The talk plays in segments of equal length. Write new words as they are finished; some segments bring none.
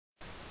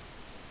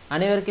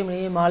அனைவருக்கும்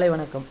இனிய மாலை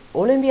வணக்கம்.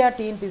 ஒலிம்பியா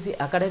TNPSC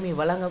அகாடமி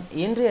வழங்கும்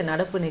இன்றைய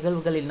நடப்பு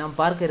நிகழ்வுகளில் நாம்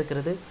பார்க்க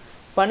இருக்கிறது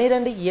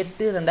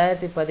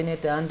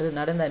 12/8/2018 அன்று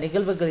நடந்த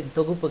நிகழ்வுகளின்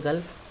தொகுப்புகள்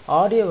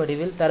ஆடியோ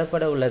வடிவில்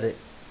தரப்பட உள்ளது.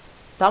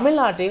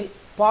 தமிழ்நாட்டில்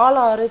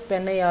பாலாறு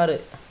பெண்ணையாறு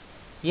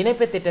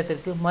இணைப்பு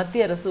திட்டத்திற்கு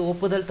மத்திய அரசு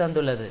ஒப்புதல்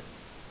தந்துள்ளது.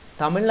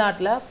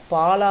 தமிழ்நாட்டில்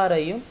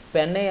பாலாறையும்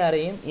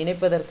பெண்ணையாறையும்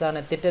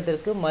இணைப்பதற்கான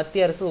திட்டத்திற்கு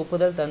மத்திய அரசு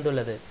ஒப்புதல்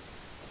தந்துள்ளது.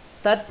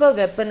 தட்ப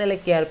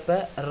வெப்பநிலைக்கேற்ப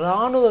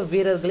இராணுவ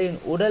வீரர்களின்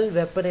உடல்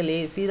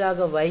வெப்பநிலையை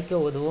சீராக வைக்க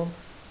உதவும்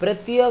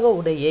பிரத்யேக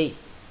உடையை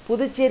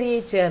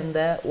புதுச்சேரியைச் சேர்ந்த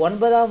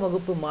 9ஆம்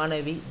வகுப்பு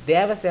மாணவி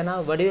தேவசேனா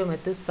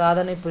வடிவமைத்து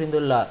சாதனை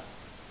புரிந்துள்ளார்.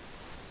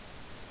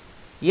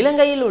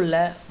 இலங்கையில் உள்ள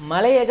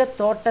மலையக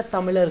தோட்ட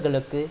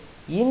தமிழர்களுக்கு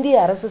இந்திய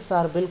அரசு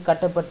சார்பில்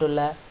கட்டப்பட்டுள்ள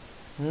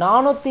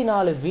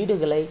 404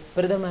 வீடுகளை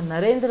பிரதமர்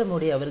நரேந்திர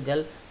மோடி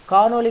அவர்கள்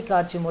காணொலி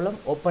காட்சி மூலம்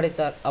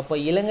ஒப்படைத்தார். அப்போ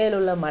இலங்கையில்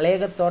உள்ள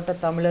மலையக தோட்ட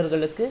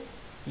தமிழர்களுக்கு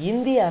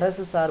இந்திய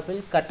அரசு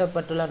சார்பில்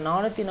கட்டப்பட்டுள்ள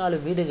 404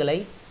 வீடுகளை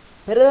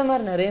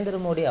பிரதமர் நரேந்திர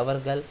மோடி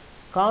அவர்கள்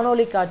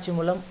காணொலி காட்சி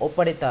மூலம்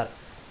ஒப்படைத்தார்.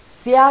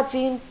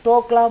 சியாச்சின்,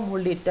 டோக்லாம்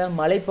உள்ளிட்ட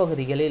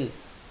மலைப்பகுதிகளில்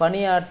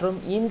பணியாற்றும்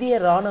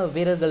இந்திய இராணுவ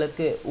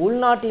வீரர்களுக்கு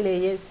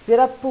உள்நாட்டிலேயே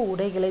சிறப்பு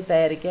உடைகளை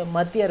தயாரிக்க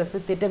மத்திய அரசு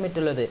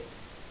திட்டமிட்டுள்ளது.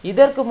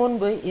 இதற்கு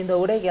முன்பு இந்த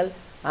உடைகள்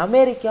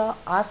அமெரிக்கா,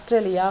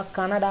 ஆஸ்திரேலியா,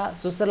 கனடா,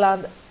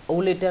 சுவிட்சர்லாந்து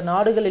உள்ளிட்ட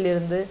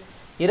நாடுகளிலிருந்து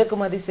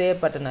இறக்குமதி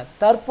செய்யப்பட்டன.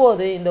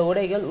 தற்போது இந்த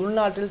உடைகள்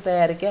உள்நாட்டில்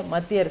தயாரிக்க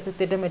மத்திய அரசு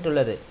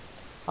திட்டமிட்டுள்ளது.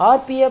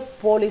 RPF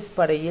போலீஸ்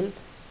படையில்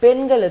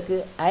பெண்களுக்கு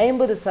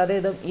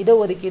 50%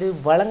 இடஒதுக்கீடு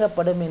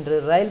வழங்கப்படும் என்று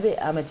ரயில்வே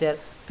அமைச்சர்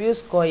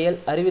பியூஷ் கோயல்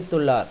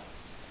அறிவித்துள்ளார்.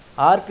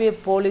 RPF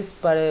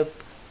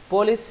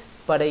போலீஸ்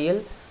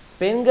படையில்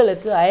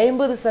பெண்களுக்கு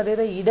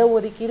 50%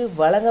 இடஒதுக்கீடு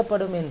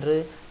வழங்கப்படும் என்று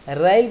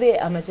ரயில்வே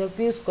அமைச்சர்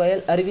பியூஷ்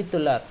கோயல்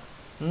அறிவித்துள்ளார்.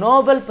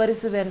 நோபல்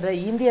பரிசு வென்ற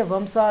இந்திய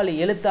வம்சாவளி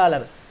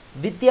எழுத்தாளர்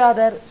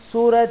வித்யாதர்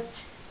சூரஜ்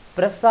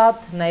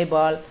பிரசாத்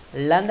நைபால்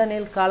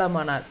லண்டனில்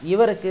காலமானார்.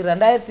 இவருக்கு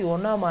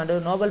 2001ஆம் ஆண்டு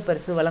நோபல்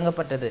பரிசு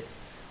வழங்கப்பட்டது.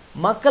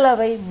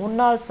 மக்களவை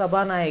முன்னாள்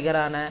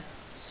சபாநாயகரான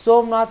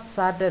சோம்நாத்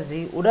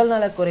சாட்டர்ஜி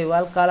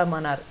உடல்நலக்குறைவால்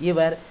காலமானார்.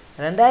 இவர்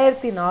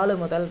 2004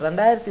 முதல்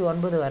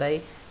 2009 வரை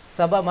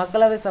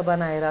மக்களவை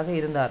சபாநாயகராக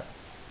இருந்தார்.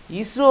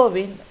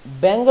 இஸ்ரோவின்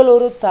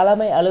பெங்களூரு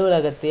தலைமை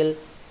அலுவலகத்தில்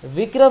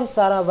விக்ரம்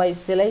சாராபாய்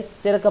சிலை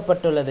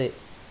திறக்கப்பட்டுள்ளது.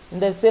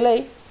 இந்த சிலை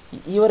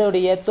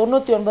இவருடைய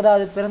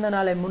 99வது பிறந்த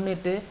நாளை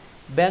முன்னிட்டு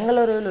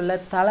பெங்களூருவில் உள்ள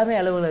தலைமை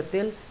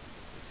அலுவலகத்தில்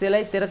சிலை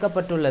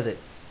திறக்கப்பட்டுள்ளது.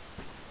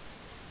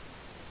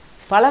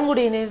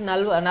 பழங்குடியினர்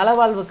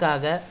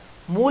நலவாழ்வுக்காக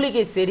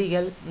மூலிகை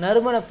செடிகள்,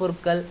 நறுமணப்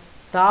பொருட்கள்,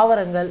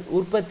 தாவரங்கள்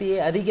உற்பத்தியை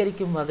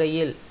அதிகரிக்கும்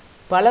வகையில்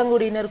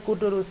பழங்குடியினர்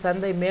கூட்டுறவு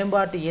சந்தை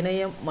மேம்பாட்டு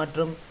இணையம்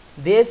மற்றும்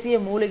தேசிய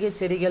மூலிகை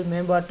செடிகள்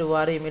மேம்பாட்டு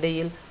வாரியம்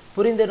இடையில்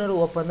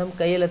புரிந்துணர்வு ஒப்பந்தம்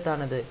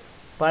கையெழுத்தானது.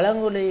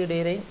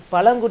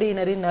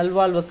 பழங்குடியினரின்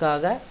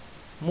நல்வாழ்வுக்காக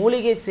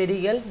மூலிகை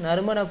செடிகள்,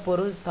 நறுமணப்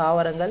பொருள்,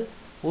 தாவரங்கள்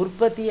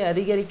உற்பத்தியை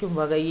அதிகரிக்கும்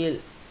வகையில்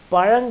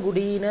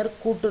பழங்குடியினர்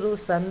கூட்டுறவு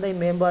சந்தை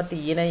மேம்பாட்டு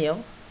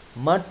இணையம்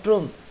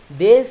மற்றும்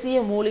தேசிய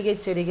மூலிகை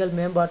செடிகள்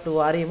மேம்பாட்டு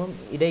வாரியமும்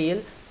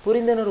இடையில்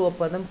புரிந்துணர்வு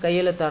ஒப்பந்தம்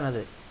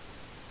கையெழுத்தானது.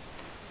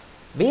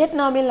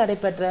 வியட்நாமில்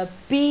நடைபெற்ற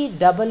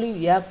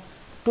PWF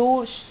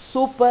டூர்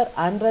சூப்பர்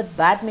 100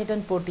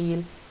 பேட்மிண்டன்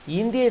போட்டியில்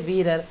இந்திய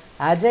வீரர்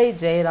அஜய்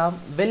ஜெயராம்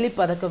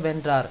வெள்ளிப்பதக்கம்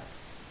வென்றார்.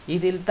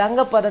 இதில்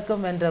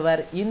தங்கப்பதக்கம்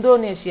வென்றவர்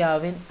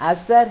இந்தோனேஷியாவின்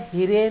அசர்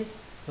ஹிரேன்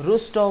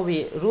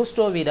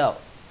ரூஸ்டோவிடோ.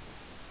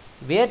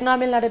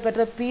 வியட்நாமில்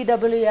நடைபெற்ற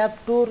PWF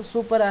டூர்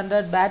சூப்பர்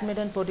 100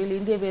 பேட்மிண்டன் போட்டியில்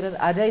இந்திய வீரர்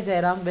அஜய்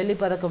ஜெயராம்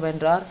வெள்ளிப்பதக்கம்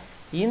வென்றார்.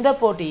 இந்த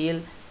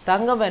போட்டியில்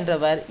தங்கம்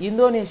வென்றவர்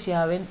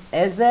இந்தோனேஷியாவின்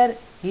அசர்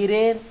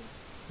ஹிரேன்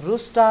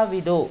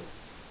ரூஸ்டோவிடோ.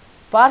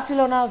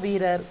 பார்சிலோனா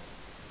வீரர்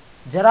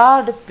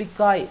ஜெரார்டு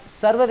பிக்காய்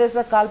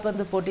சர்வதேச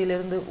கால்பந்து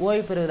போட்டியிலிருந்து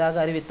ஓய்வு பெறுவதாக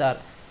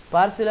அறிவித்தார்.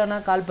 பார்சிலோனா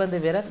கால்பந்து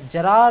வீரர்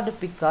ஜெரார்டு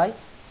பிக்காய்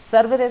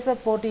சர்வதேச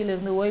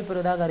போட்டியிலிருந்து ஓய்வு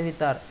பெறுவதாக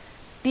அறிவித்தார்.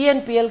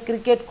 TNPL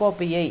கிரிக்கெட்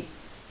கோப்பையை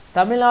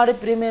தமிழ்நாடு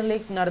பிரீமியர்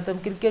லீக் நடத்தும்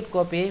கிரிக்கெட்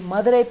கோப்பையை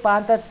மதுரை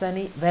பாந்தர்ஸ்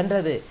அணி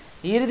வென்றது.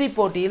 இறுதிப்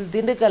போட்டியில்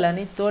திண்டுக்கல்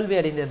அணி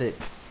தோல்வியடைந்தது.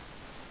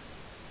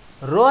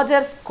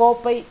 ரோஜர்ஸ்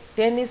கோப்பை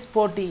டென்னிஸ்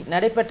போட்டி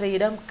நடைபெற்ற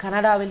இடம்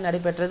கனடாவில்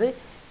நடைபெற்றது.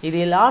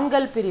 இதில்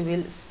ஆண்கள்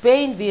பிரிவில்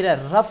ஸ்பெயின்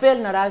வீரர்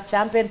ரஃபேல் நடால்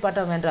சாம்பியன்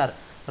பட்டம் வென்றார்.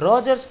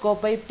 ரோஜர்ஸ்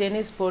கோப்பை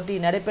டென்னிஸ் போட்டி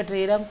நடைபெற்ற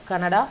இடம்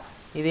கனடா.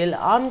 இதில்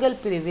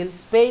ஆண்கள் பிரிவில்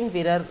ஸ்பெயின்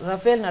வீரர்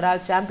ரஃபேல்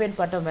நடால் சாம்பியன்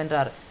பட்டம்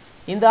வென்றார்.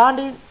 இந்த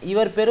ஆண்டில்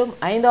இவர் பெறும்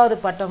 5வது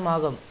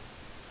பட்டமாகும்.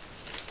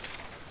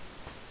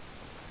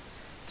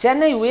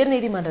 சென்னை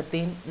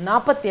உயர்நீதிமன்றத்தின்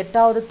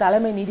 48வது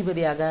தலைமை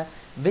நீதிபதியாக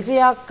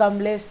விஜயா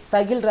கம்லேஷ்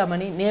தகில்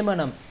ரமணி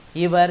நியமனம்.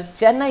 இவர்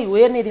சென்னை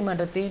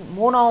உயர்நீதிமன்றத்தின்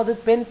 3வது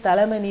பெண்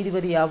தலைமை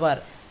நீதிபதி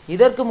ஆவார்.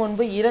 இதற்கு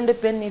முன்பு 2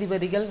 பெண்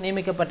நீதிபதிகள்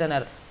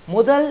நியமிக்கப்பட்டனர்.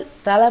 முதல்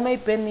தலைமை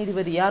பெண்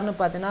நீதிபதி யாருன்னு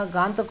பார்த்தீங்கன்னா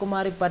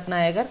காந்தகுமாரி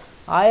பட்நாயகர்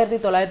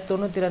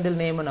 1992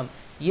 நியமனம்.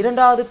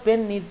 2வது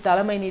பெண்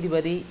தலைமை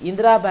நீதிபதி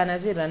இந்திரா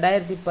பானர்ஜி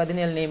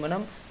 2017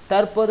 நியமனம்.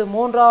 தற்போது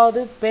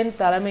 3வது பெண்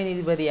தலைமை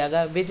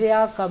நீதிபதியாக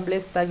விஜயா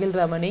கம்லேஷ் தகில்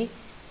ரமணி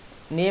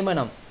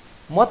நியமனம்.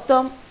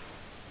 மொத்தம்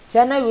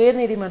சென்னை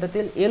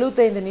உயர்நீதிமன்றத்தில்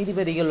 75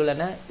 நீதிபதிகள்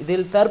உள்ளன.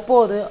 இதில்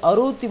தற்போது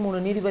 63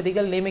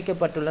 நீதிபதிகள்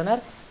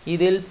நியமிக்கப்பட்டுள்ளனர்.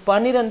 இதில்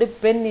 12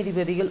 பெண்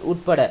நீதிபதிகள்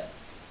உட்பட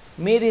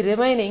மீதி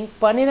ரிமைனிங்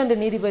 12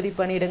 நீதிபதி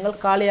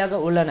பணியிடங்கள் காலியாக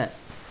உள்ளன.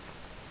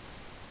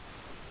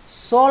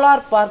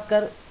 சோலார்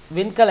பார்க்கர்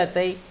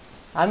விண்கலத்தை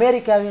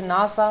அமெரிக்காவின்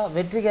நாசா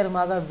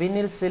வெற்றிகரமாக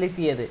விண்ணில்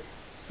செலுத்தியது.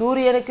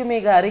 சூரியனுக்கு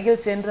மிக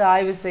அருகில் சென்று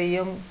ஆய்வு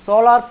செய்யும்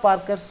சோலார்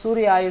பார்க்கர்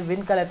சூரிய ஆய்வு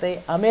விண்கலத்தை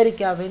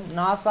அமெரிக்காவின்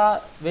நாசா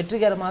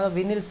வெற்றிகரமாக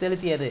விண்ணில்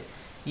செலுத்தியது.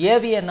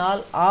 ஏவிய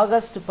நாள்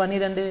ஆகஸ்ட்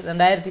 12,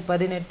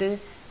 2018.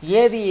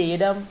 ஏவிய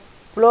இடம்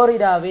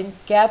புளோரிடாவின்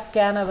gap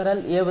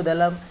Canaveral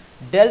ஏவுதளம்.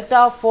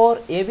 Delta 4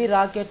 heavy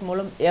rocket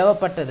மூலம்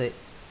ஏவப்பட்டது.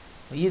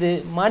 இது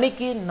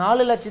மணிக்கு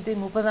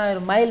 4,30,000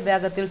 மைல்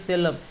வேகத்தில்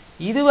செல்லும்.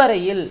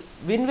 இதுவரையில்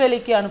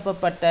விண்வெளிக்கு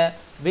அனுப்பப்பட்ட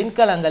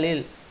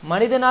விண்கலங்களில்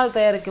மனிதனால்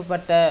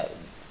தயாரிக்கப்பட்ட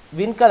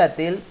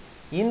விண்கலத்தில்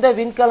இந்த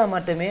விண்கலம்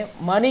மட்டுமே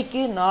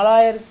மணிக்கு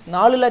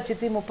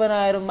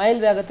 4,30,000 மைல்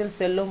வேகத்தில்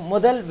செல்லும்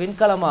முதல்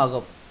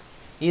விண்கலமாகும்.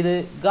 இது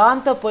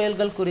காந்த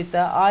புயல்கள் குறித்த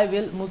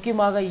ஆய்வில்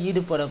முக்கியமாக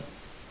ஈடுபடும்.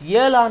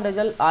 7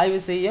 ஆண்டுகள் ஆய்வு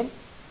செய்யும்.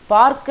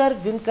 பார்க்கர்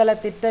விண்கல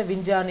திட்ட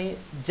விஞ்ஞானி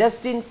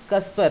ஜஸ்டின்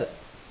கஸ்பர்.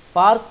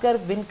 பார்க்கர்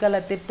விண்கல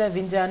திட்ட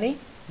விஞ்ஞானி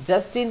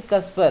ஜஸ்டின்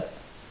கஸ்பர்.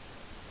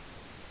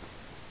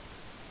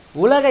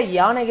 உலக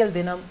யானைகள்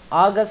தினம்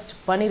ஆகஸ்ட்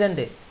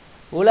 12.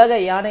 உலக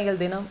யானைகள்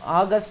தினம்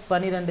ஆகஸ்ட்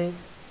 12.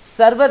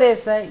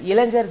 சர்வதேச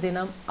இளைஞர்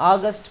தினம்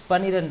ஆகஸ்ட்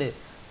 12.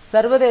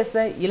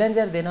 சர்வதேச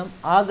இளைஞர் தினம்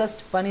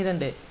ஆகஸ்ட்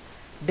 12.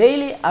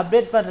 டெய்லி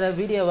அப்டேட் பண்ணுற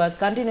வீடியோவை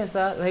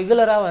கண்டினியூஸாக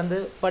ரெகுலராக வந்து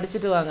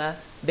படிச்சுட்டு வாங்க.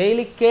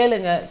 டெய்லி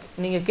கேளுங்க.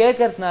 நீங்கள்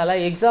கேட்கறதுனால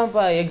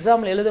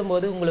எக்ஸாமில்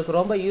எழுதும்போது உங்களுக்கு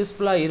ரொம்ப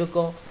யூஸ்ஃபுல்லாக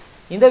இருக்கும்.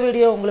 இந்த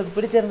வீடியோ உங்களுக்கு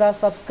பிடிச்சிருந்தா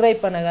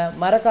சப்ஸ்கிரைப் பண்ணுங்கள்.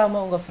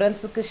 மறக்காமல் உங்கள்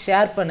ஃப்ரெண்ட்ஸுக்கு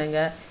ஷேர்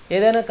பண்ணுங்கள்.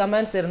 ஏதேனும்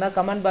கமெண்ட்ஸ் இருந்தால்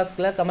கமெண்ட்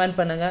பாக்ஸில் கமெண்ட்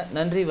பண்ணுங்கள்.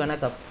 நன்றி,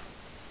 வணக்கம்.